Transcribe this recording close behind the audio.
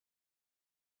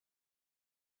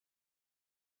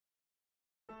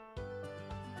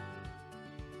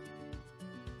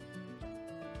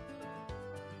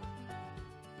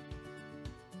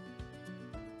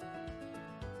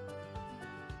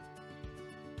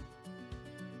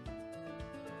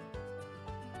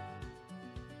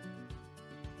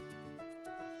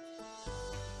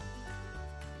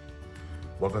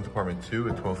Welcome to apartment 2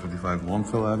 at 1255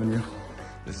 Longfellow Avenue.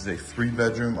 This is a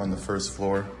 3-bedroom on the first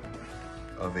floor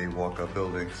of a walk-up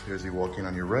building. So here's you walk in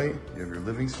on your right, you have your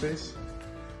living space.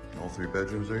 All 3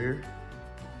 bedrooms are here.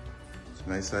 It's a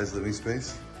nice sized living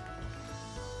space.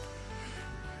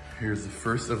 Here's the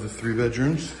first of the 3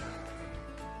 bedrooms.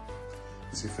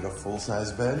 This can fit a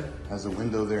full-size bed. Has a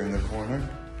window there in the corner.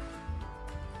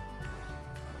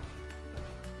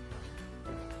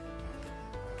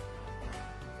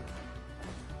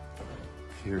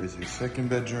 Here is your second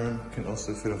bedroom. Can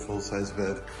also fit a full-size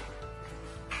bed.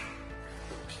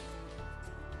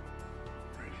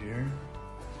 Right here.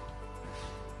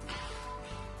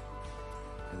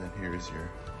 And then here's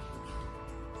your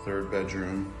 3rd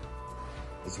bedroom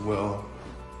as well.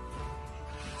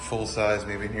 Full size,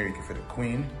 maybe in here you can fit a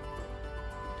queen.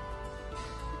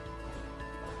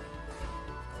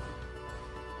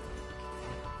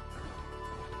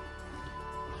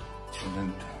 And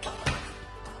then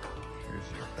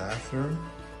here's your bathroom.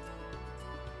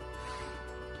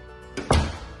 And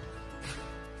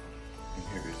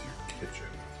here is your kitchen.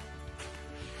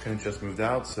 Tenant just moved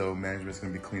out, so management's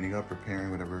gonna be cleaning up,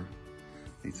 repairing whatever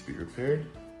needs to be repaired.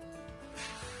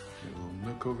 A little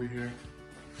nook over here.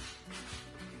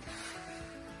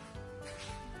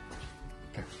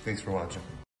 Okay, thanks for watching.